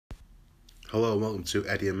Hello and welcome to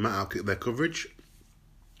Eddie and Matt Outkick their coverage.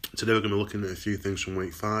 Today we're going to be looking at a few things from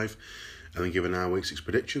week 5 and then giving our week 6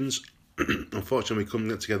 predictions. Unfortunately, we couldn't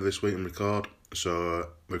get together this week and record, so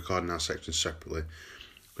we're recording our sections separately.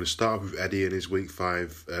 I'm going to start off with Eddie and his week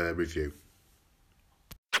 5 review.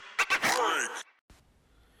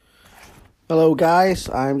 Hello guys,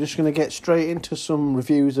 I'm just going to get straight into some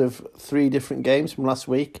reviews of 3 different games from last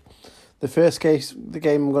week. The the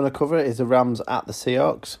game I'm going to cover is the Rams at the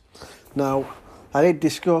Seahawks. Now, I did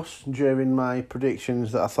discuss during my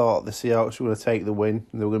predictions that I thought the Seahawks were going to take the win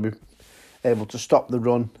and they were going to be able to stop the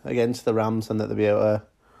run against the Rams and that they'd be able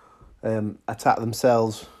to attack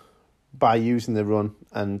themselves by using the run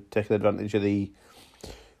and taking advantage of the,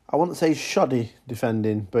 I wouldn't say shoddy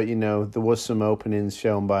defending, but there was some openings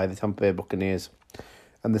shown by the Tampa Bay Buccaneers.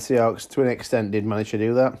 And the Seahawks, to an extent, did manage to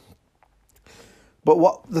do that.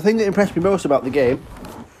 But the thing that impressed me most about the game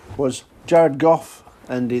was Jared Goff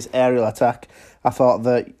and his aerial attack. I thought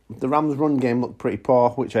that the Rams' run game looked pretty poor,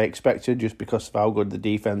 which I expected just because of how good the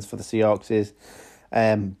defense for the Seahawks is.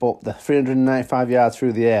 But the 395 yards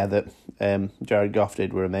through the air that Jared Goff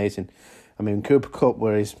did were amazing. I mean, Cooper Kupp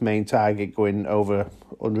were his main target, going over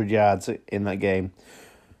 100 yards in that game.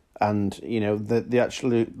 And, they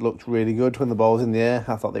actually looked really good when the ball was in the air.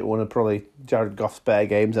 I thought they were one of probably Jared Goff's better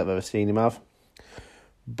games I've ever seen him have.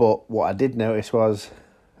 But what I did notice was,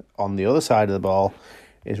 on the other side of the ball,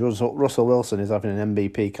 is Russell Wilson is having an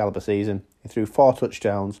MVP caliber season. He threw 4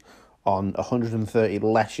 touchdowns on 130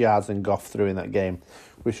 less yards than Goff threw in that game,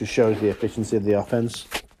 which just shows the efficiency of the offense.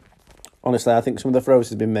 Honestly, I think some of the throws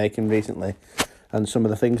he's been making recently and some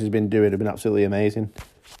of the things he's been doing have been absolutely amazing.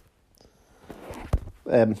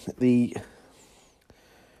 The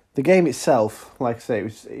game itself, like I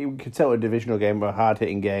say, you could tell it was a divisional game, but a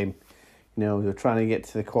hard-hitting game. They were trying to get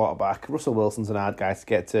to the quarterback. Russell Wilson's an hard guy to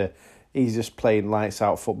get to. He's just playing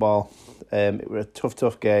lights-out football. It was a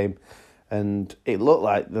tough game. And it looked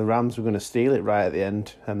like the Rams were going to steal it right at the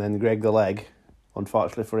end. And then Greg the Leg,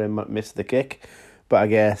 unfortunately for him, missed the kick. But I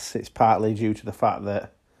guess it's partly due to the fact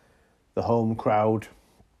that the home crowd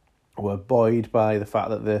were buoyed by the fact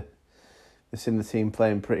that they've seen the team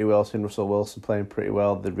playing pretty well, seen Russell Wilson playing pretty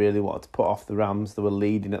well. They really wanted to put off the Rams. They were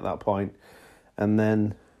leading at that point. And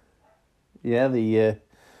then, the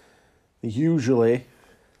usually,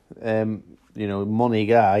 money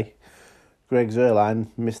guy, Greg Zuerlein,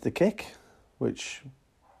 missed the kick, which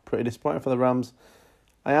pretty disappointing for the Rams.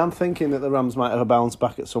 I am thinking that the Rams might have a bounce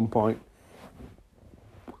back at some point.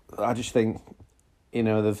 I just think,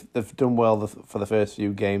 they've done well for the first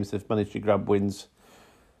few games. They've managed to grab wins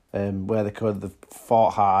where they could. They've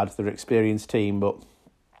fought hard. They're an experienced team, but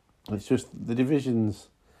it's just the divisions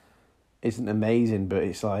isn't amazing, but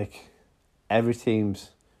it's like every team's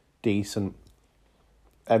decent.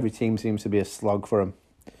 Every team seems to be a slog for them.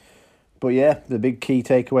 But yeah, the big key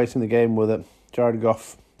takeaways from the game were that Jared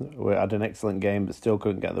Goff had an excellent game but still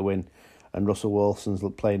couldn't get the win. And Russell Wilson's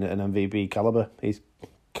playing at an MVP caliber. He's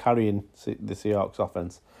carrying the Seahawks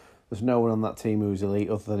offense. There's no one on that team who's elite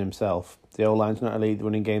other than himself. The O-line's not elite, the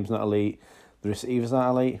running game's not elite, the receivers not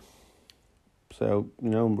elite. So,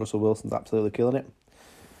 Russell Wilson's absolutely killing it.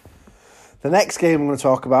 The next game I'm going to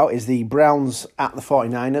talk about is the Browns at the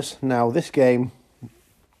 49ers. Now, this game,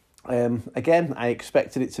 again, I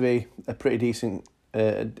expected it to be a pretty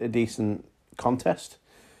decent contest.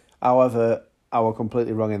 However, I was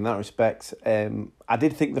completely wrong in that respect. I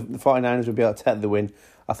did think the 49ers would be able to take the win.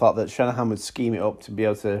 I thought that Shanahan would scheme it up to be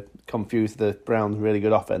able to confuse the Browns' really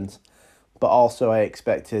good offense. But also I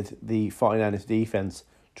expected the 49ers defense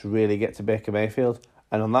to really get to Baker Mayfield.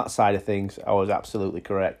 And on that side of things, I was absolutely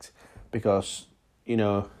correct. Because,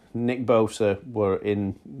 Nick Bosa were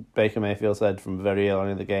in Baker Mayfield's head from very early on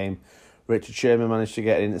in the game. Richard Sherman managed to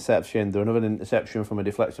get an interception. There was another interception from a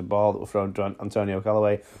deflected ball that was thrown to Antonio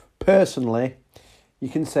Callaway. Personally, you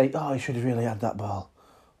can say, he should have really had that ball.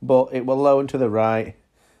 But it was low and to the right.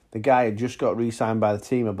 The guy had just got re-signed by the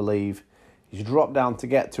team, I believe. He's dropped down to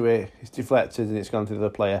get to it. It's deflected and it's gone to the other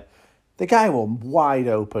player. The guy was wide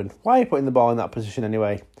open. Why are you putting the ball in that position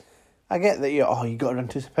anyway? I get that you got to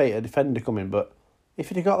anticipate a defender coming, but if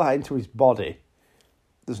he'd have got that into his body,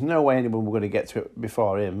 there's no way anyone were going to get to it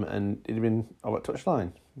before him, and it'd have been on a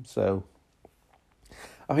touchline. So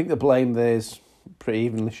I think the blame there's pretty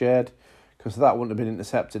evenly shared, because that wouldn't have been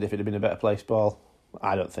intercepted if it had been a better placed ball,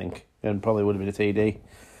 I don't think, and probably would have been a TD.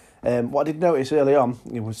 What I did notice early on,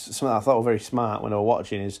 it was something I thought was very smart when I was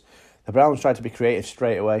watching, is the Browns tried to be creative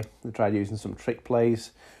straight away. They tried using some trick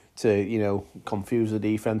plays to, confuse the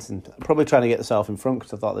defence and probably trying to get themselves in front,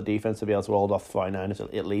 because I thought the defence would be able to hold off the 49ers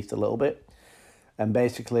at least a little bit. And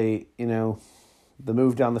basically, they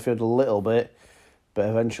moved down the field a little bit, but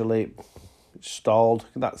eventually stalled.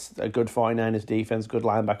 That's a good 49ers defense, good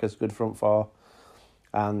linebackers, good front four.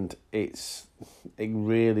 And it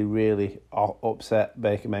really, really upset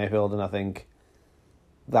Baker Mayfield, and I think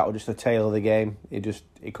that was just the tail of the game. He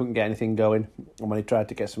couldn't get anything going, and when he tried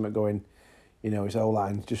to get something going, his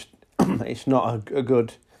O-line just it's not a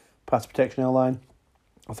good pass protection O-line.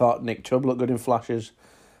 I thought Nick Chubb looked good in flashes.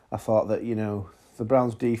 I thought that the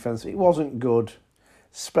Browns defense, it wasn't good,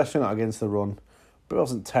 especially not against the run, but it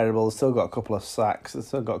wasn't terrible. They still got a couple of sacks. They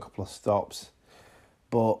still got a couple of stops,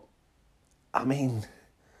 but I mean,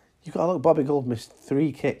 you got to look. Bobby Gould missed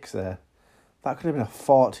 3 kicks there. That could have been a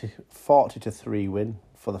 40-3 win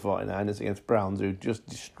for the 49ers against Browns, who just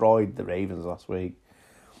destroyed the Ravens last week.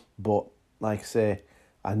 But, like I say,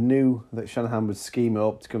 I knew that Shanahan would scheme it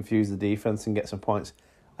up to confuse the defence and get some points.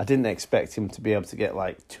 I didn't expect him to be able to get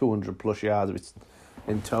 200-plus yards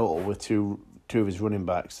in total with two of his running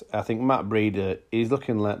backs. I think Matt Breida, he's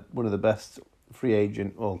looking like one of the best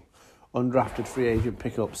undrafted free agent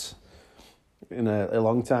pickups in a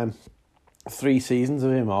long time. 3 seasons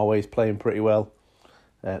of him always playing pretty well.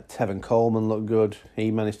 Tevin Coleman looked good.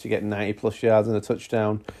 He managed to get 90-plus yards and a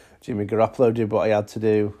touchdown. Jimmy Garoppolo did what he had to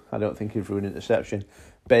do. I don't think he threw an interception.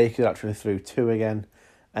 Baker actually threw 2 again.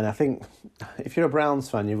 And I think if you're a Browns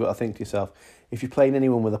fan, you've got to think to yourself, if you're playing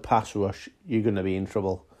anyone with a pass rush, you're going to be in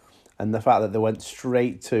trouble. And the fact that they went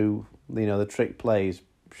straight to the trick plays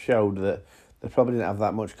showed that they probably didn't have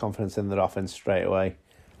that much confidence in their offense straight away.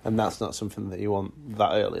 And that's not something that you want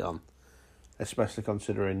that early on, especially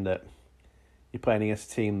considering that you're playing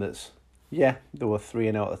against a team that's, they were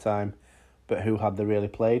 3-0 at the time, but who had they really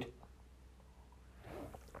played?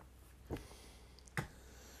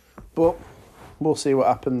 But we'll see what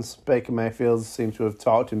happens. Baker Mayfield seems to have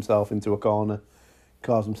talked himself into a corner,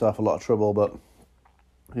 caused himself a lot of trouble, but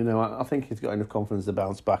I think he's got enough confidence to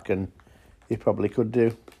bounce back, and he probably could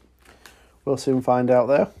do. We'll soon find out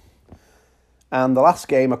there. And the last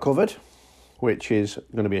game I covered, which is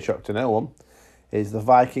going to be a shock to no one, is the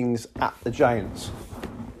Vikings at the Giants.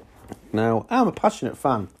 Now, I'm a passionate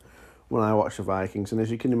fan when I watch the Vikings, and as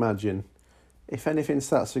you can imagine, if anything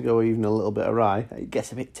starts to go even a little bit awry, it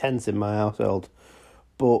gets a bit tense in my household.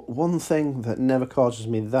 But one thing that never causes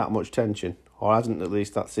me that much tension, or hasn't at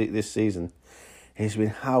least this season, has been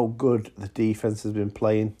how good the defence has been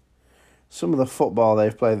playing. Some of the football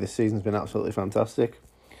they've played this season has been absolutely fantastic.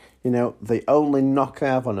 The only knock I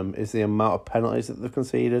have on them is the amount of penalties that they've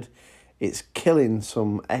conceded. It's killing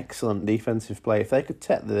some excellent defensive play. If they could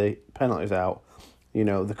take the penalties out, they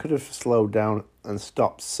could have slowed down and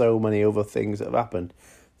stopped so many other things that have happened.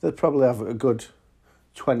 They'd probably have a good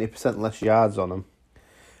 20% less yards on them.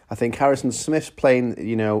 I think Harrison Smith's playing,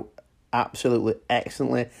 absolutely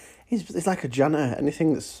excellently. He's like a janitor.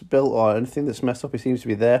 Anything that's built or anything that's messed up, he seems to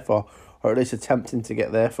be there for, or at least attempting to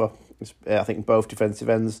get there for. I think both defensive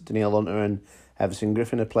ends, Danielle Hunter and Everson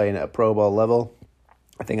Griffin, are playing at a Pro Bowl level.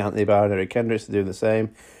 I think Anthony Barr and Eric Kendricks are doing the same.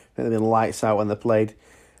 I think they've been lights out when they played.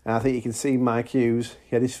 And I think you can see Mike Hughes.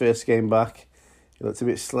 He had his first game back. He looked a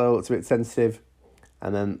bit slow, looked a bit tentative.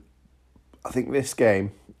 And then I think this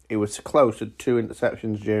game, it was close to 2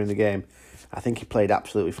 interceptions during the game. I think he played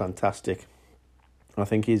absolutely fantastic. I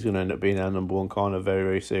think he's going to end up being our number 1 corner very,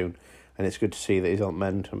 very soon. And it's good to see that he's on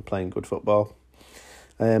mend and playing good football.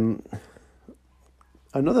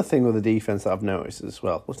 Another thing with the defence that I've noticed as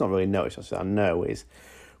well, it's not really noticed, I know, is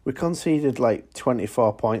we conceded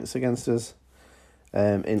 24 points against us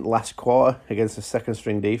in last quarter against the second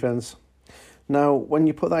string defence. Now, when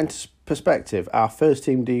you put that into perspective, our first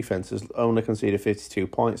team defence has only conceded 52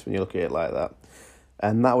 points when you look at it like that.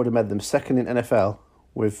 And that would have made them second in NFL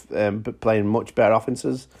with playing much better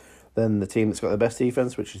offences than the team that's got the best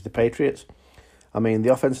defence, which is the Patriots. I mean,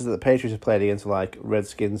 the offences that the Patriots have played against are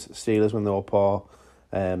Redskins, Steelers when they were poor,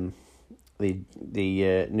 the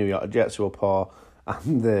New York Jets who were poor,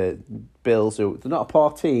 and the Bills who they're not a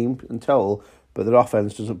poor team in total, but their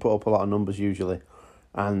offense doesn't put up a lot of numbers usually,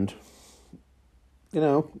 and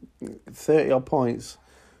 30 odd points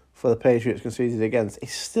for the Patriots conceded against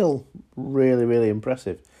is still really, really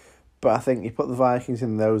impressive. But I think you put the Vikings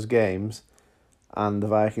in those games, and the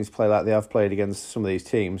Vikings play like they have played against some of these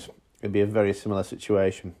teams, it'd be a very similar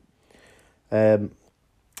situation. The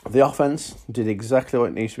offense did exactly what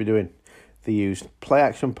it needs to be doing. They used play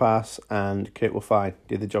action pass, and Kurt were fine.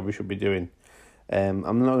 Did the job he should be doing. I'm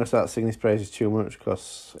not going to start singing his praises too much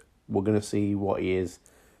because we're going to see what he is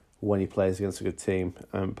when he plays against a good team.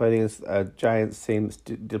 Played against a Giants team that's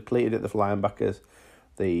depleted at the linebackers.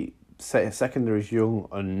 The secondary is young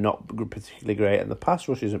and not particularly great, and the pass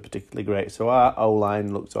rush isn't particularly great. So our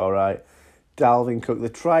O-line looked all right. Dalvin Cook, they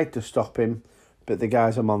tried to stop him, but the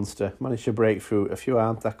guy's a monster. Managed to break through a few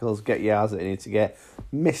arm tackles, get yards that he needed to get.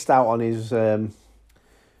 Missed out on his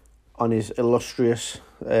illustrious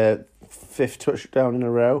fifth touchdown in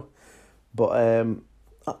a row. But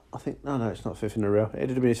I think, no, it's not fifth in a row. It would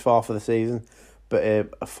have been his fourth for the season. But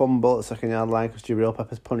a fumble at the second yard line because Jabril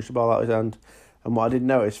Peppers punched the ball out of his hand. And what I did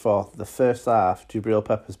notice for the first half, Jabril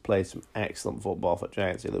Peppers played some excellent football for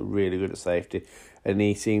Giants. He looked really good at safety. And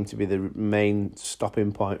he seemed to be the main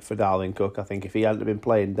stopping point for Dalvin Cook. I think if he hadn't been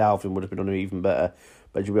playing, Dalvin would have been even better.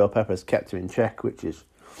 But Jabril Peppers kept him in check, which is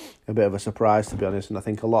a bit of a surprise, to be honest. And I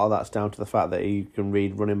think a lot of that's down to the fact that he can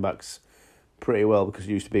read running backs pretty well because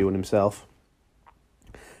he used to be one himself.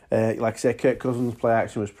 Like I say, Kirk Cousins' play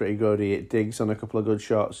action was pretty good. He hit Diggs on a couple of good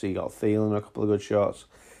shots. He got Thielen on a couple of good shots.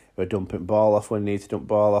 They were dumping ball off when he needed to dump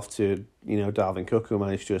ball off to, Dalvin Cook, who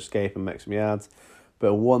managed to escape and make some yards.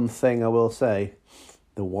 But one thing I will say,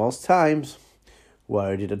 there was times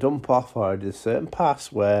where he did a dump off or he did a certain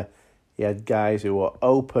pass where he had guys who were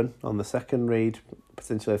open on the second read,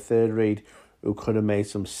 potentially a third read, who could have made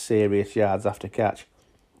some serious yards after catch.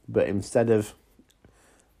 But instead of,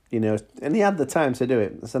 and he had the time to do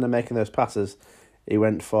it, instead of making those passes, he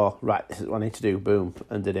went for, right, this is what I need to do, boom,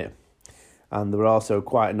 and did it. And there were also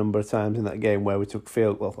quite a number of times in that game where we took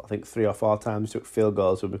I think 3 or 4 times we took field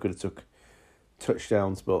goals when we could have took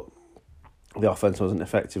touchdowns, but the offense wasn't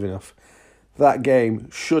effective enough. That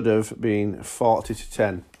game should have been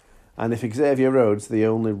 40-10. And if Xavier Rhodes, the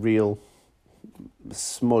only real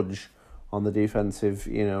smudge on the defensive,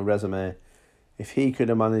 resume, if he could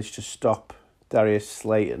have managed to stop Darius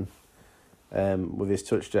Slayton with his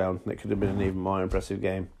touchdown, it could have been an even more impressive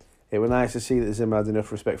game. It was nice to see that Zimmer had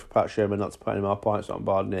enough respect for Pat Sherman not to put any more points on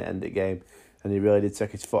board and end the game, and he really did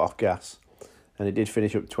take his foot off gas. And it did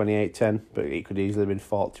finish up 28-10, but it could easily have been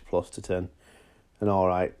 40+10. An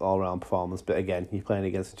alright, all-round performance. But again, you're playing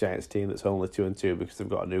against a Giants team that's only 2-2 because they've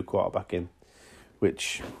got a new quarterback in,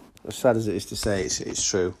 which, as sad as it is to say, it's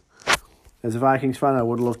true. As a Vikings fan, I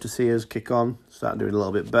would love to see us kick on, start doing a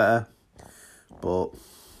little bit better. But,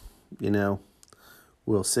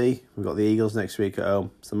 we'll see. We've got the Eagles next week at home.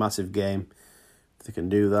 It's a massive game. If they can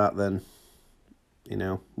do that, then,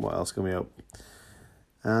 what else can we hope?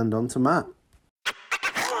 And on to Matt.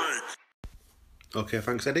 Okay,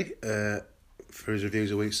 thanks, Eddie, for his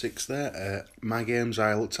reviews of Week 6 there. My games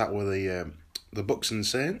I looked at were the Bucks and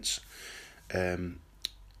Saints.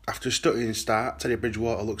 After a stuttering start, Teddy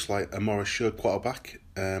Bridgewater looks like a more assured quarterback.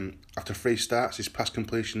 After 3 starts, his pass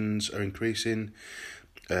completions are increasing.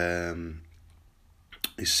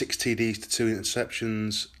 His 6 TDs to 2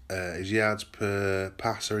 interceptions. His yards per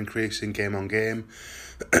pass are increasing game on game.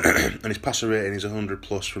 And his passer rating is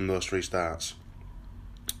 100+ from those 3 starts.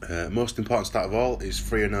 Most important stat of all is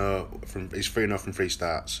 3-0 from 3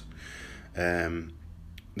 starts.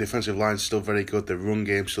 The offensive line is still very good. The run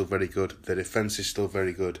game is still very good. The defense is still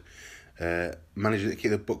very good. Managing to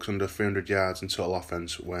keep the Bucks under 300 yards in total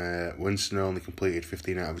offense, where Winston only completed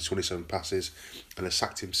 15 out of his 27 passes, and they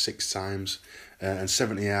sacked him 6 times. And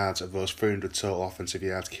 70 yards of those 300 total offensive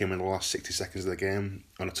yards came in the last 60 seconds of the game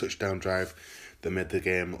on a touchdown drive that made the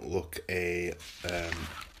game look a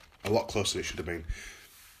lot closer than it should have been.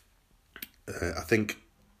 I think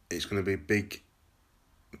it's going to be a big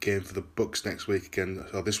game for the Bucks next week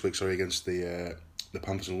this week against the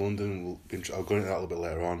Panthers in London. I'll go into that a little bit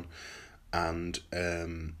later on, and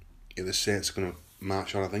the Saints are going to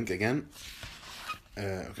march on, I think, again.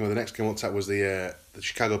 The next game I looked at was the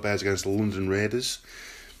Chicago Bears against the London Raiders.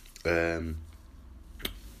 If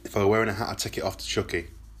I were wearing a hat, I'd take it off to Chucky.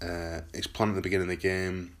 He's planning at the beginning of the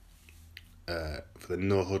game for the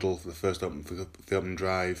no huddle for the opening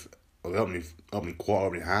drive, or the opening quarter,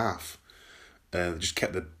 opening half. They just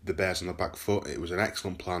kept the Bears on the back foot. It was an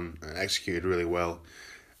excellent plan, executed really well.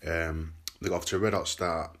 They got off to a red hot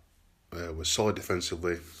start, was solid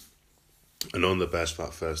defensively, and owned the Bears for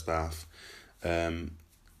that first half. They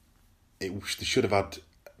should have had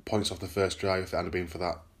points off the first drive if it hadn't been for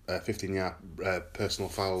that 15-yard personal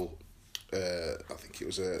foul. I think it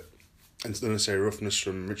was a unnecessary roughness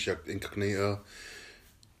from Richie Incognito.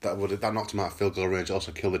 That knocked them out of field goal range.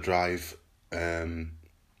 Also killed the drive.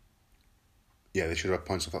 They should have had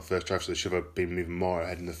points off that first drive, so they should have been even more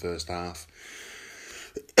ahead in the first half.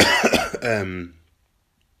 It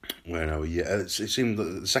seemed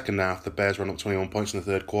that the second half, the Bears ran up 21 points in the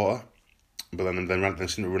third quarter, but then they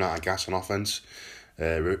seemed to run out of gas on offense.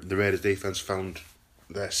 The Raiders defense found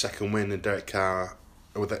their second win, and Derek Carr,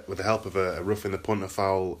 with the help of a roughing the punter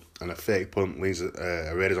foul and a fake punt, leads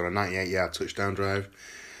the Raiders on a 98-yard touchdown drive,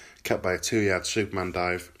 capped by a 2-yard Superman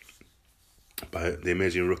dive by the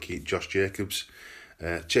amazing rookie Josh Jacobs.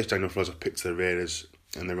 Chase Daniel throws a pick to the Raiders,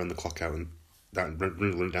 and they run the clock out down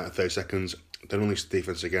to 30 seconds. Then unleash the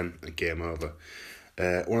defence again, and game over.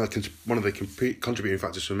 One of the contributing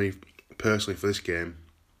factors for me personally for this game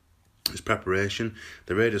is preparation.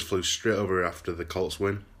 The Raiders flew straight over after the Colts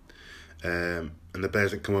win, and the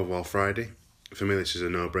Bears didn't come over all Friday. For me, this is a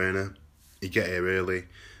no-brainer. You get here early,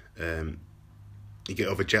 you get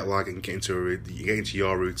over jet lag and you get into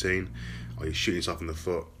your routine, or you shoot yourself in the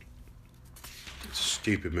foot. It's a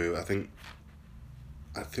stupid move. I think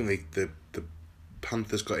the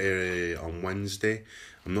Panthers got here on Wednesday.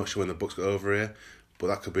 I'm not sure when the Bucks got over here, but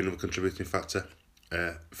that could be another contributing factor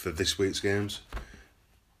for this week's games.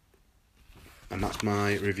 And that's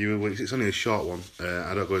my review. It's only a short one.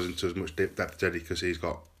 I don't go into as much depth as Eddie because he's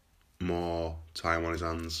got more time on his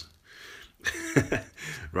hands.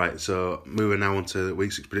 Right, so moving now on to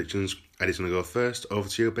week 6 predictions. Eddie's going to go first. Over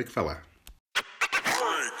to you, big fella.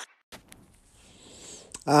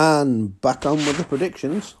 And back on with the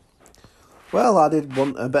predictions. Well, I did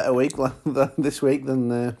want a better week this week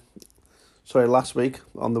than last week.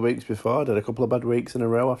 On the weeks before, I did a couple of bad weeks in a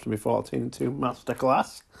row after my 14-2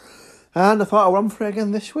 masterclass. And I thought I'd run for it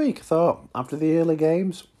again this week. I thought, after the early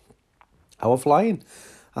games, I was flying.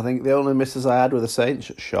 I think the only misses I had were the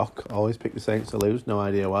Saints. Shock. Always pick the Saints to lose. No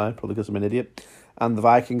idea why. Probably because I'm an idiot. And the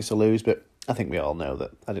Vikings to lose. But I think we all know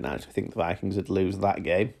that I didn't actually think the Vikings would lose that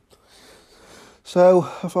game. So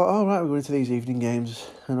I thought, all right, we're going into these evening games.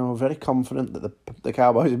 And I was very confident that the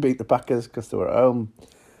Cowboys would beat the Packers because they were at home.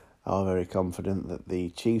 I was very confident that the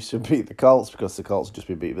Chiefs would beat the Colts because the Colts would just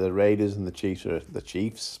be beat by the Raiders and the Chiefs are the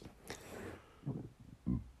Chiefs.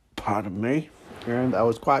 Pardon me. And I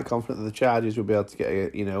was quite confident that the Chargers would be able to get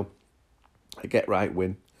a get-right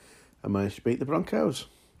win and manage to beat the Broncos.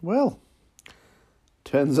 Well,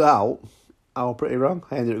 turns out I was pretty wrong.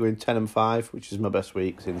 I ended up going 10-5, which is my best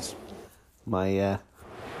week since my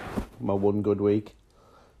one good week.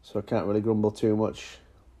 So I can't really grumble too much.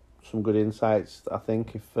 Some good insights, I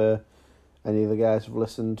think, if any of the guys have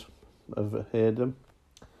listened, have heard them.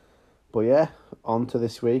 But yeah, on to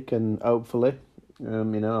this week, and hopefully, I'll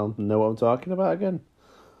know what I'm talking about again.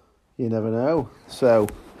 You never know. So,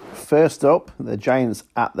 first up, the Giants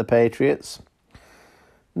at the Patriots.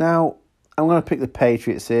 Now, I'm going to pick the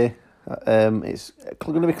Patriots here. It's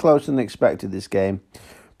going to be closer than expected, this game.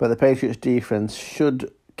 But the Patriots defense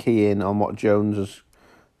should key in on what Jones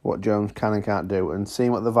can and can't do. And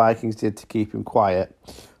seeing what the Vikings did to keep him quiet,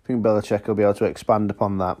 I think Belichick will be able to expand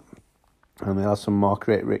upon that. And there are some more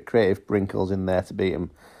creative wrinkles in there to beat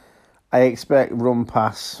him. I expect run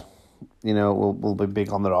pass, will be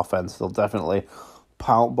big on their offense. They'll definitely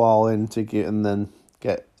pound ball in to get and then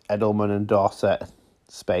get Edelman and Dorsett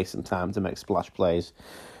space and time to make splash plays.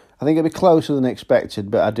 I think it'll be closer than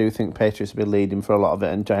expected, but I do think Patriots will be leading for a lot of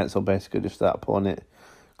it, and Giants will basically just start pulling it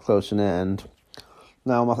close in the end.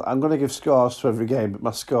 Now, I'm going to give scores to every game, but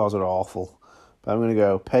my scores are awful. But I'm going to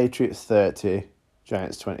go Patriots 30,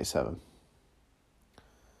 Giants 27.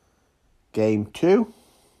 Game 2,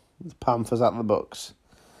 the Panthers at the Bucks.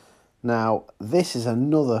 Now, this is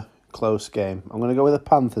another close game. I'm going to go with the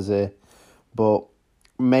Panthers here, but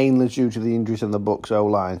mainly due to the injuries on the Bucks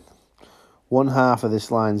O-line. One half of this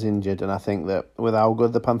line's injured, and I think that with how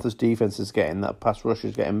good the Panthers defense is getting, that pass rush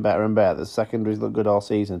is getting better and better, the secondaries look good all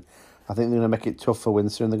season. I think they're going to make it tough for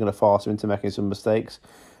Winston, and they're going to force him into making some mistakes.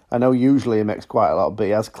 I know usually he makes quite a lot, but he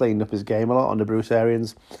has cleaned up his game a lot under Bruce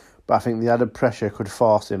Arians. But I think the added pressure could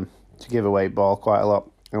force him to give away ball quite a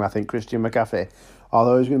lot. And I think Christian McCaffrey,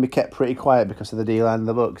 although he's going to be kept pretty quiet because of the D-line in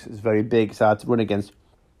the Bucks, it's very big, it's hard to run against.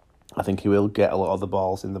 I think he will get a lot of the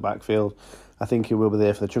balls in the backfield. I think he will be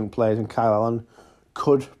there for the chunk plays, and Kyle Allen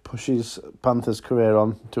could push his Panthers career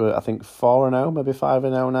on to, I think, 4-0, maybe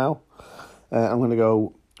 5-0 now. I'm going to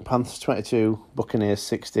go Panthers 22, Buccaneers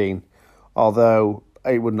 16, although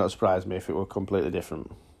it would not surprise me if it were completely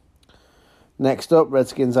different. Next up,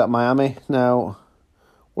 Redskins at Miami. Now,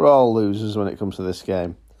 we're all losers when it comes to this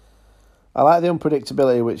game. I like the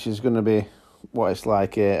unpredictability, which is going to be what it's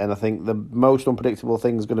like here, and I think the most unpredictable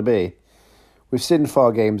thing is going to be, we've seen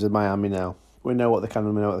 4 games in Miami now. We know what they can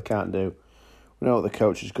and we know what they can't do. We know what the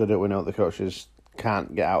coach is good at, we know what the coaches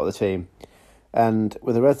can't get out of the team. And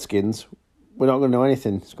with the Redskins, we're not going to know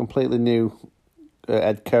anything. It's a completely new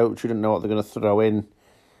head coach. We don't know what they're going to throw in.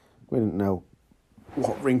 We don't know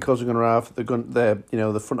what wrinkles we're going to have.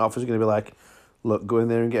 The front office is going to be like, look, go in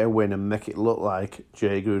there and get a win and make it look like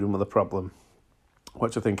Jay Gruden with a problem.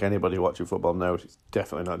 Which I think anybody watching football knows it's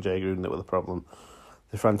definitely not Jay Gruden that with a problem.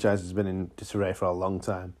 The franchise has been in disarray for a long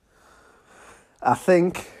time. I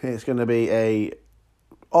think it's going to be a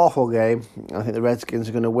awful game. I think the Redskins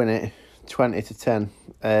are going to win it 20-10.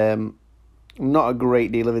 not a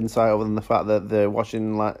great deal of insight other than the fact that the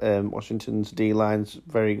Washington's D line's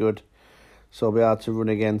very good, so it'll be hard to run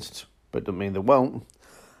against, but doesn't mean they won't.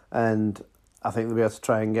 And I think they'll be able to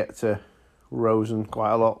try and get to Rosen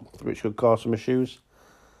quite a lot, which could cause some issues.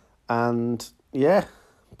 And I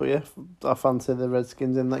fancy the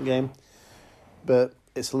Redskins in that game, but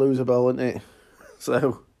it's losable, isn't it?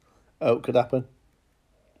 So, it could happen.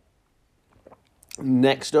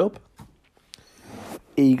 Next up,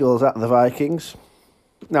 Eagles at the Vikings.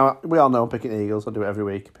 Now, we all know I'm picking the Eagles. I do it every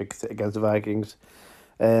week, pick it against the Vikings.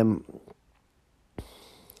 I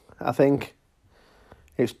think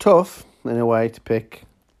it's tough, in a way, to pick.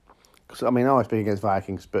 Cause, I always pick against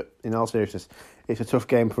Vikings, but in all seriousness, it's a tough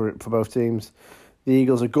game for both teams. The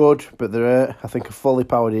Eagles are good, but I think a fully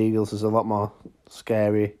powered Eagles is a lot more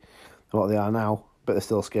scary than what they are now, but they're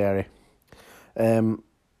still scary.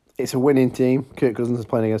 It's a winning team. Kirk Cousins is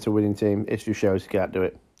playing against a winning team. History shows he can't do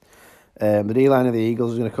it. The D-line of the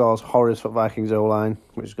Eagles is going to cause horrors for Vikings O-line,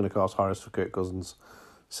 which is going to cause horrors for Kirk Cousins.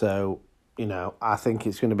 So, I think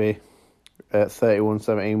it's going to be a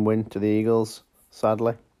 31-17 win to the Eagles,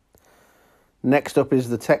 sadly. Next up is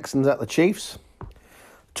the Texans at the Chiefs.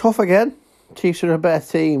 Tough again. Chiefs are a better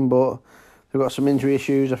team, but they've got some injury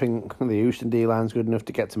issues. I think the Houston D-line's good enough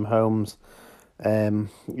to get to Mahomes.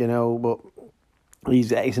 But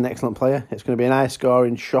he's an excellent player. It's going to be an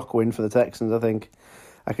high-scoring shock win for the Texans, I think.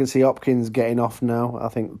 I can see Hopkins getting off now. I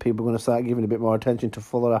think people are going to start giving a bit more attention to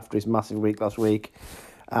Fuller after his massive week last week.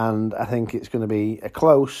 And I think it's going to be a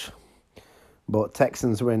close, but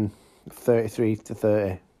Texans win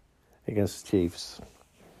 33-30 against the Chiefs.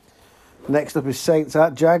 Next up is Saints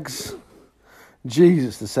at Jags.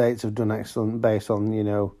 Jesus, the Saints have done excellent based on,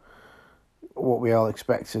 what we all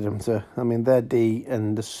expected them to. Their D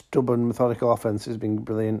and the stubborn, methodical offense has been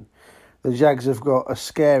brilliant. The Jags have got a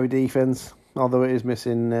scary defense, although it is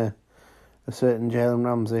missing a certain Jalen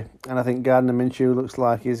Ramsey. And I think Gardner Minshew looks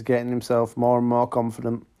like he's getting himself more and more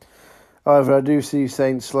confident. However, I do see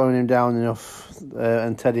Saints slowing him down enough,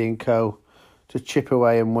 and Teddy and co. to chip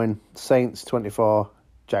away and win. Saints 24,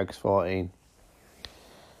 Jags 14.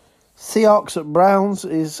 Seahawks at Browns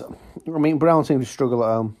Browns seem to struggle at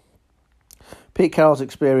home. Pete Carroll's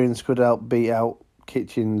experience could help beat out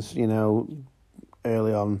Kitchens,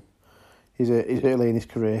 early on. He's early in his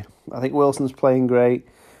career. I think Wilson's playing great.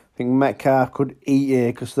 I think Metcalf could eat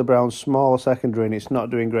here because the Browns' smaller secondary and it's not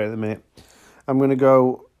doing great at the minute. I'm going to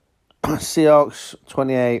go Seahawks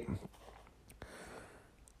 28,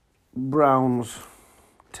 Browns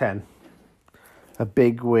 10. A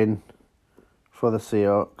big win for the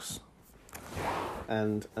Seahawks.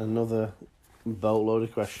 And another boatload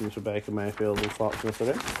of questions for Baker Mayfield,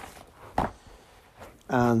 unfortunately.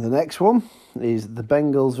 And the next one is the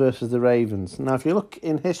Bengals versus the Ravens. Now, if you look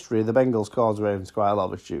in history, the Bengals caused the Ravens quite a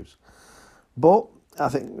lot of issues. But I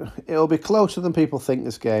think it'll be closer than people think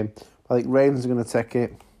this game. I think Ravens are going to take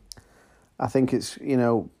it. I think it's,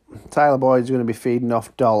 Tyler Boyd's going to be feeding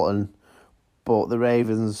off Dalton, but the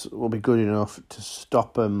Ravens will be good enough to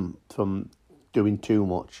stop them from doing too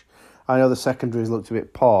much. I know the secondaries looked a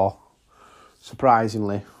bit poor,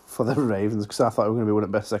 surprisingly, for the Ravens, because I thought we were going to be one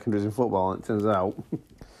of the best secondaries in football, and it turns out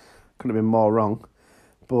couldn't have been more wrong.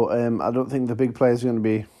 But I don't think the big players are going to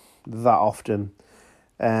be that often,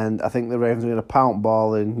 and I think the Ravens are going to pound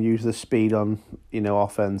ball and use the speed on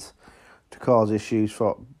offense to cause issues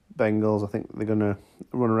for Bengals. I think they're going to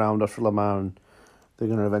run around after Lamar, and they're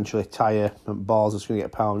going to eventually tire, and balls are just going to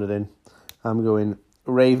get pounded in. I'm going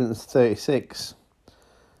Ravens 36,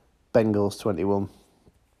 Bengals 21.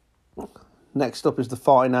 Next up is the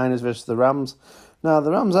 49ers versus the Rams. Now,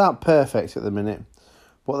 the Rams aren't perfect at the minute,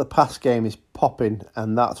 but the pass game is popping,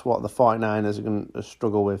 and that's what the 49ers are going to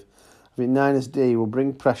struggle with. I think Niners D will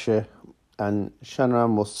bring pressure, and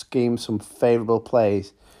Shanahan will scheme some favourable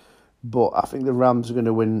plays, but I think the Rams are going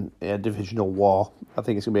to win a divisional war. I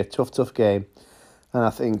think it's going to be a tough game, and I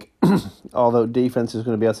think, although defense is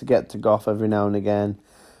going to be able to get to Goff every now and again,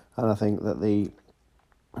 and I think that the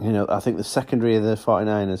secondary of the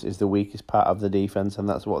 49ers is the weakest part of the defence, and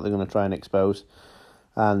that's what they're going to try and expose.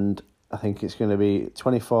 And I think it's going to be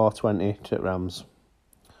 24-20 to Rams.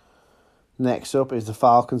 Next up is the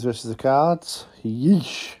Falcons versus the Cards.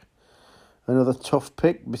 Yeesh. Another tough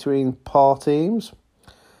pick between poor teams.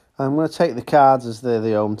 I'm going to take the Cards as they're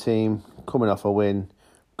the home team, coming off a win.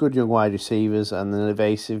 Good young wide receivers and an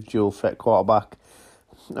evasive dual threat quarterback.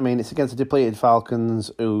 It's against the depleted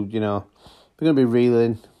Falcons who, they're going to be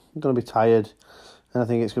reeling, they're going to be tired, and I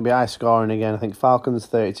think it's going to be high scoring again. I think Falcons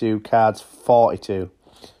 32, Cards 42.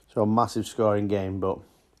 So a massive scoring game, but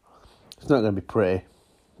it's not going to be pretty.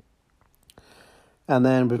 And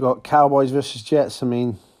then we've got Cowboys versus Jets.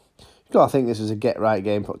 You So I think this is a get-right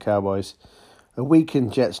game for Cowboys. A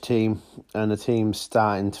weakened Jets team and a team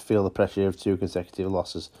starting to feel the pressure of 2 consecutive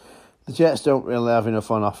losses. The Jets don't really have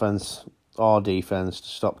enough on offense or defense to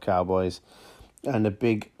stop Cowboys, and a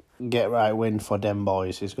big get-right win for them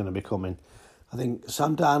boys is going to be coming. I think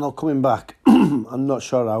Sam Darnold coming back, I'm not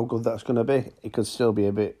sure how good that's going to be. He could still be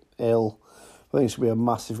a bit ill. I think it's going to be a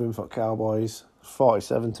massive win for Cowboys,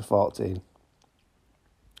 47-14.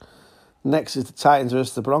 Next is the Titans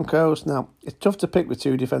versus the Broncos. Now, it's tough to pick with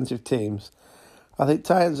 2 defensive teams. I think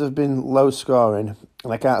Titans have been low scoring,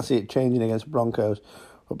 and I can't see it changing against Broncos.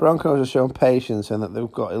 But Broncos have shown patience and that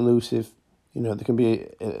they've got elusive, they can be,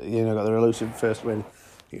 got their elusive first win.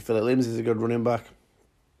 I think Phillip Lindsay's a good running back.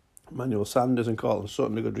 Emmanuel Sanders and Cortland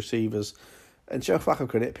Sutton are good receivers. And Joe Flacco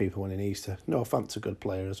can hit people when he needs to. Noah Fant's a good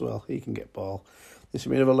player as well. He can get ball. This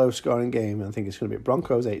will be another low scoring game, and I think it's going to be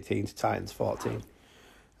Broncos 18 to Titans 14.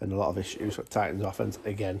 And a lot of issues for Titans offense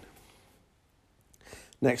again.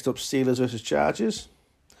 Next up, Steelers versus Chargers.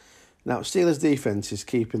 Now, Steelers defense is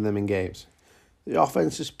keeping them in games. The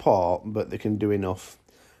offense is poor, but they can do enough.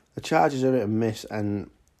 The Chargers are hit and miss and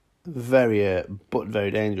very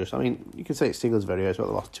dangerous. I mean, you can say Steelers very as well.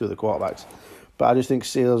 They lost 2 of the quarterbacks. But I just think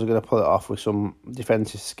Steelers are going to pull it off with some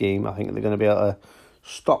defensive scheme. I think they're going to be able to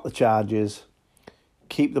stop the Chargers,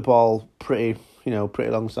 keep the ball pretty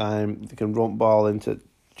long time. They can run ball into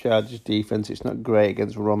Chargers defense. It's not great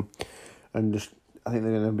against run. And I think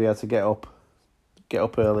they're going to be able to get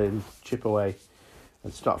up early and chip away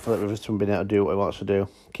and stop Philip Rivers from being able to do what he wants to do.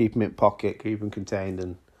 Keep him in pocket, keep him contained,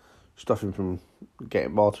 and stop him from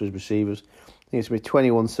getting ball to his receivers. I think it's going to be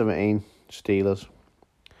 21-17 Steelers.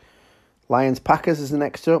 Lions-Packers is the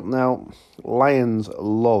next up. Now, Lions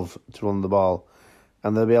love to run the ball,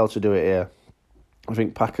 and they'll be able to do it here. I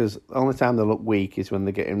think Packers, the only time they look weak is when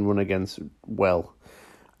they're getting run against well.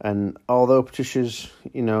 And although Patricia's,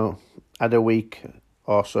 had a week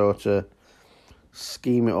or so to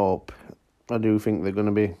scheme it up, I do think they're going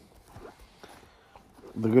to be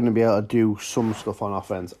able to do some stuff on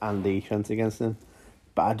offense and defense against them.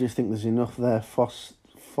 But I just think there's enough there for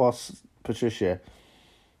Patricia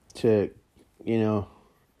to,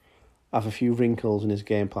 have a few wrinkles in his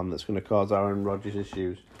game plan that's going to cause Aaron Rodgers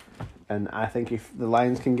issues. And I think if the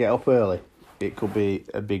Lions can get up early, it could be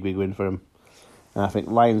a big win for them. And I think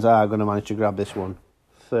Lions are going to manage to grab this one,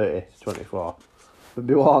 30-24. But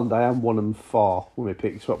be warned, I am 1-4 when we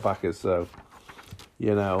pick Swap Packers, so,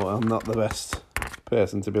 I'm not the best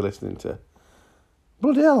person to be listening to.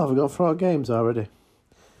 Bloody hell, have we got 4 games already?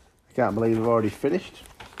 I can't believe we've already finished.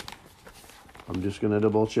 I'm just going to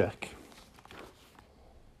double check.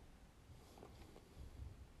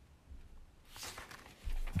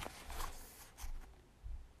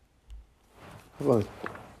 I've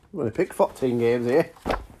only picked 14 games here.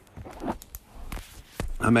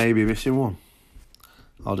 I may be missing one.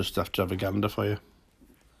 I'll just have to have a gander for you.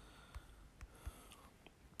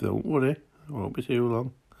 Don't worry, it won't be too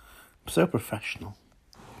long. I'm so professional.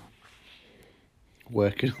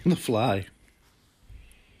 Working on the fly.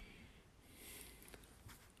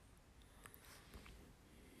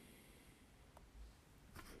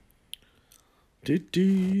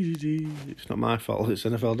 It's not my fault, it's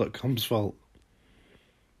NFL.com's fault.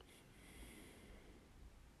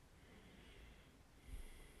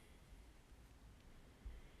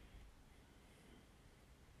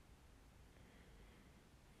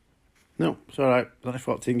 No, it's alright. There's only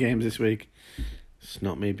 14 games this week. It's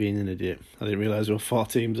not me being an idiot. I didn't realise there were 4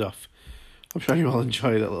 teams off. I'm sure you all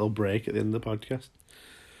enjoy that little break at the end of the podcast.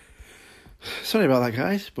 Sorry about that,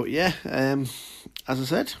 guys. But yeah, as I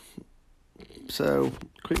said, so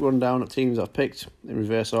quick rundown of teams I've picked in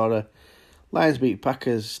reverse order. Lions beat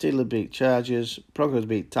Packers, Steelers beat Chargers, Broncos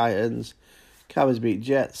beat Titans, Cowboys beat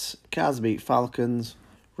Jets, Cards beat Falcons,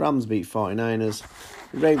 Rams beat 49ers,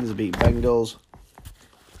 Ravens beat Bengals.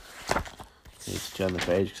 I need to turn the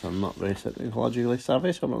page because I'm not very technologically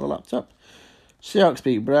savvy, so I'm on the laptop. Seahawks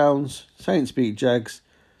beat Browns, Saints beat Jags,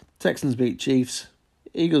 Texans beat Chiefs,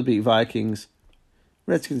 Eagles beat Vikings,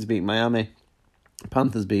 Redskins beat Miami,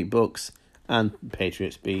 Panthers beat Bucks, and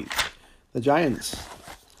Patriots beat the Giants.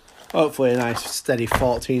 Hopefully a nice steady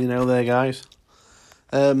 14-0 there, guys.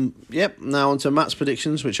 Now on to Matt's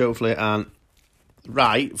predictions, which hopefully aren't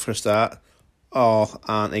right for a start, or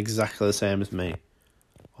aren't exactly the same as me,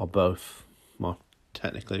 or both, more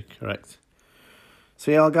technically correct.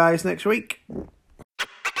 See y'all guys next week.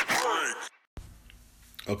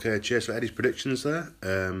 Okay, cheers for Eddie's predictions there.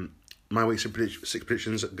 My week's 6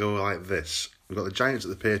 predictions go like this. We've got the Giants at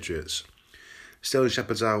the Patriots. Sterling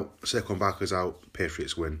Shepard's out, Saquon Barkley's out,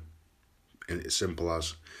 Patriots win. And it's simple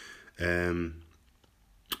as.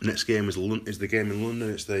 Next game is the game in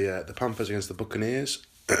London. It's the Panthers against the Buccaneers.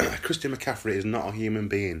 Christian McCaffrey is not a human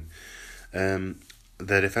being.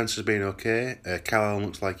 Their defence has been okay. Kyle Allen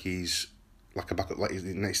looks like he's like a backup.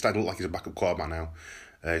 He's starting to look like he's a backup quarterback now.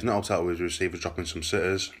 He's not helped out with his receivers dropping some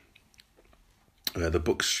sitters. The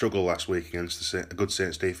Bucs struggled last week against a good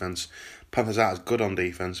Saints defence. Panthers aren't as good on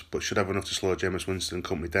defence, but should have enough to slow Jameis Winston and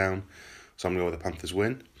company down. So I'm going to go with the Panthers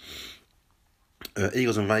win.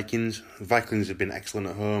 Eagles and Vikings. Vikings have been excellent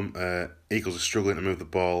at home. Eagles are struggling to move the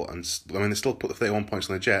ball, and they still put the 31 points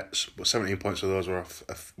on the Jets, but 17 points of those were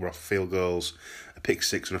off field goals, a pick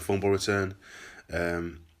six, and a fumble return.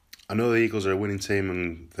 I know the Eagles are a winning team,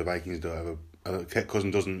 and the Vikings don't have Kirk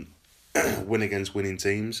Cousins doesn't win against winning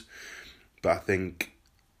teams, but I think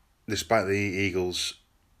despite the Eagles'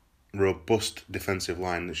 robust defensive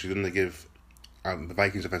line, that she's going to give the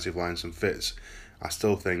Vikings' defensive line some fits, I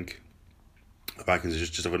still think the Vikings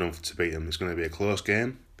just have enough to beat them. It's going to be a close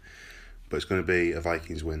game, but it's going to be a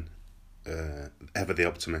Vikings win. Ever the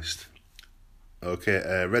optimist.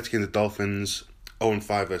 Okay, Redskins and Dolphins,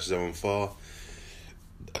 0-5 versus 0-4.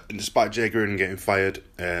 Despite Jay Gruden getting fired,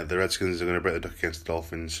 the Redskins are going to break the duck against the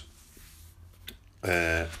Dolphins.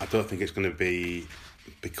 I don't think it's going to be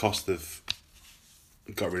because they've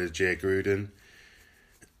got rid of Jay Gruden.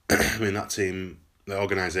 I mean, that team, the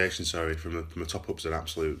organisation, from the top up is an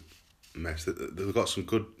absolute mess. They've got some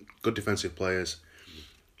good defensive players.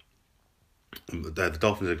 The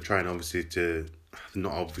Dolphins are trying, obviously,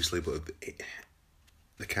 not obviously, but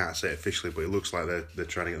they can't say it officially, but it looks like they're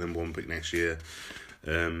trying to get them one pick next year.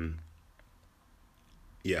 I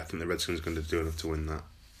think the Redskins are going to do enough to win that.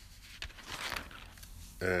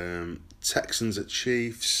 Texans at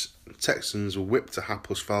Chiefs. Texans were whipped to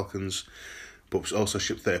hapless Falcons, but also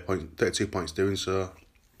shipped 32 points doing so.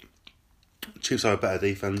 Chiefs have a better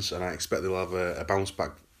defense, and I expect they'll have a bounce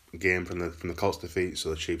back game from the Colts defeat, so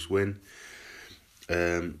the Chiefs win.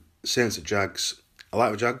 Saints at Jags. I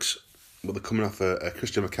like the Jags, but they're coming off a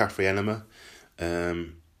Christian McCaffrey enema.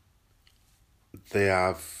 They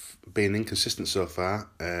have been inconsistent so far,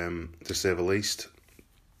 to say the least.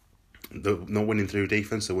 They're not winning through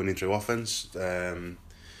defence, they're winning through offence. The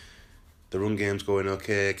run game's going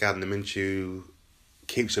okay. Gardner Minshew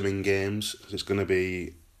keeps them in games. It's going to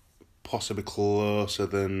be possibly closer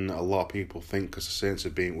than a lot of people think, because the Saints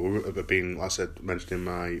have been, like I said, mentioned in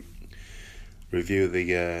my review of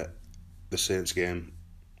the Saints game,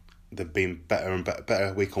 they've been better and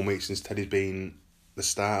better week on week since Teddy's been the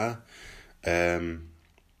starter. They've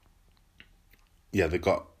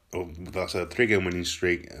got that's a 3-game winning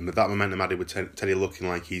streak, and with that momentum added with Teddy looking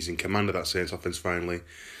like he's in command of that Saints offense finally,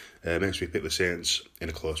 makes me pick the Saints in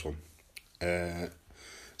a close one.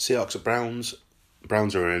 Seahawks at Browns.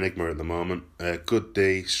 Browns are an enigma at the moment. Good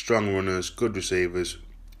D, strong runners, good receivers.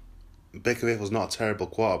 Baker Mayfield's not a terrible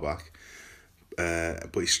quarterback,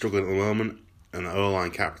 but he's struggling at the moment, and the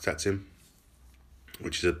O-line can't protect him,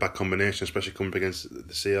 which is a bad combination, especially coming up against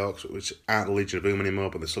the Seahawks, which aren't the Legion of Boom anymore,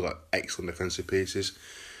 but they've still got excellent defensive pieces.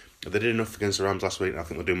 They did enough against the Rams last week, and I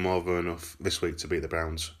think they'll do more than enough this week to beat the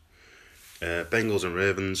Browns. Bengals and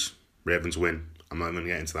Ravens. Ravens win. I'm not going to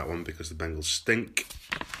get into that one because the Bengals stink.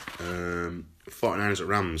 49ers at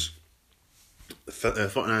Rams. The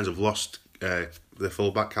 49ers have lost their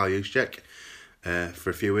fullback, Kyle Juszczyk,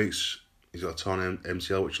 for a few weeks. He's got a torn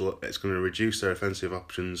MCL, which it's going to reduce their offensive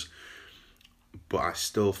options. But I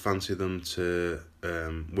still fancy them to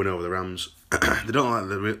win over the Rams. They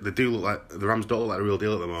look like the Rams don't look like a real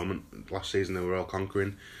deal at the moment. Last season they were all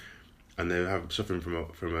conquering, and they have suffering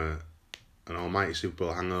from an almighty Super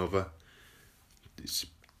Bowl hangover. It's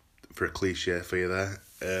for a cliche for you there.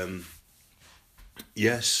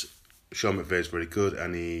 Yes, Sean McVay's very good,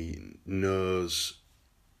 and he knows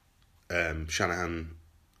Shanahan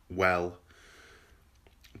well.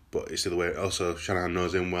 But it's the other way. Also, Shanahan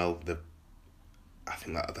knows him well. I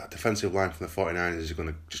think that defensive line from the 49ers is going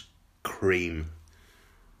to just cream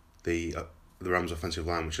the Rams' offensive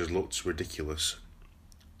line, which has looked ridiculous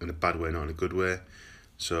in a bad way, not in a good way.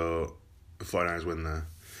 So the 49ers win there.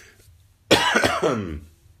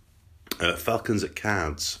 Falcons at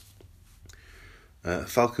Cards.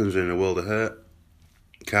 Falcons are in a world of hurt.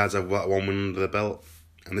 Cards have one win under the belt,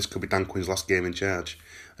 and this could be Dan Quinn's last game in charge.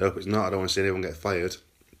 I hope it's not. I don't want to see anyone get fired,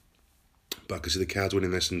 but I can see the Cards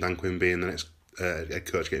winning this and Dan Quinn being the next head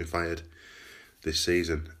coach getting fired this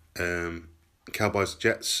season. Cowboys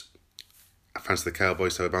Jets. I fancy the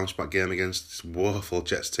Cowboys to have a bounce back game against this woeful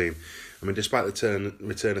Jets team. I mean, despite the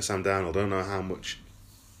return of Sam Darnold, I don't know how much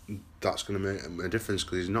that's going to make a difference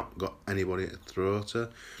because he's not got anybody to throw to.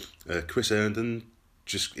 Chris Herndon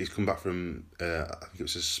he's come back from I think it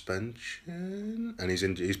was suspension, and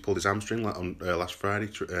he's pulled his hamstring like on last Friday,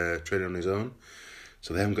 training on his own,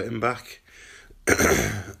 so they haven't got him back.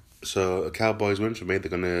 So a Cowboys win for me. They're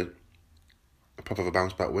gonna proper a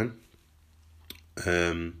bounce back win.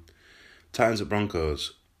 Titans at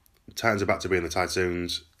Broncos. Titans are back to being the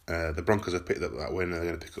Titans. The Broncos have picked up that win, and they're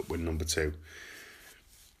going to pick up win number 2.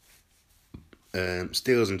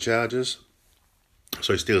 Steelers and Chargers.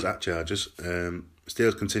 Sorry, Steelers at Chargers.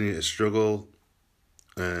 Steelers continue to struggle.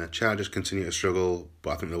 Chargers continue to struggle,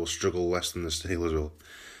 but I think they will struggle less than the Steelers will.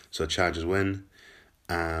 So Chargers win.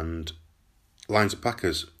 And Lions at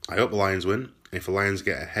Packers. I hope the Lions win. If the Lions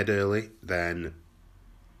get ahead early, then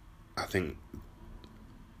I think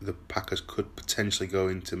the Packers could potentially go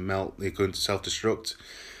into self-destruct,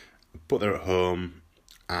 but they're at home,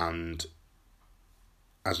 and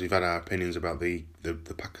as we've had our opinions about the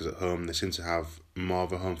Packers at home, they seem to have more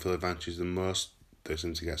of a home field advantage than most. They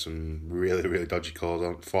seem to get some really, really dodgy calls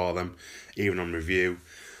on for them, even on review.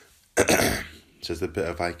 Says the bit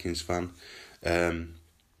of Vikings fan. And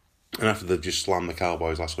after they just slammed the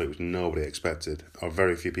Cowboys last week, which nobody expected, or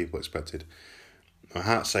very few people expected, my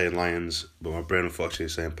heart's saying Lions, but my brain unfortunately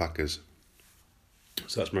is saying Packers.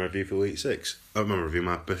 So that's my review for week 6.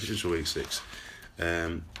 My predictions for week 6.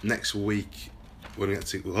 Next week, we'll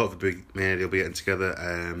hopefully me and Eddie will be getting together.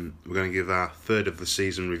 We're going to give our third of the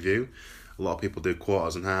season review. A lot of people do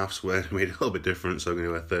quarters and halves. We're made a little bit different, so we're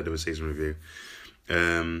going to do a third of a season review.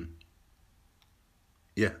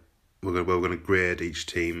 We're going to grade each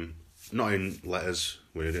team, not in letters,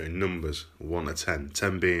 we're doing numbers, 1 to 10.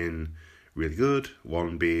 10 being really good,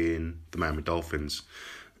 1 being the Miami Dolphins.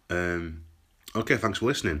 Okay, thanks for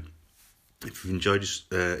listening. If you enjoyed,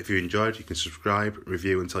 you can subscribe,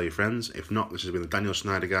 review, and tell your friends. If not, this has been the Daniel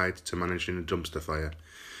Snyder Guide to Managing a Dumpster Fire.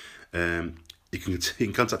 You can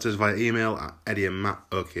contact us via email at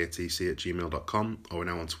eddieandmattoktc@gmail.com, or we're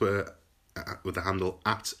now on Twitter with the handle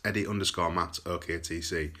 @Eddie_Matt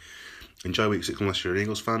OKTC. Enjoy week 6 unless you're an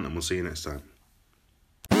Eagles fan, and we'll see you next time.